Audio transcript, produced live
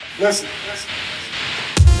Listen,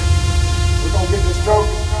 we're gonna get this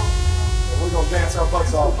trophy and we're gonna dance our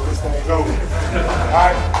butts off when this thing's over.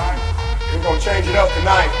 Alright? We're gonna change it up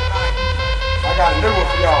tonight. I got a new one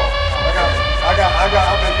for y'all.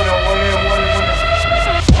 I've been putting on one of them.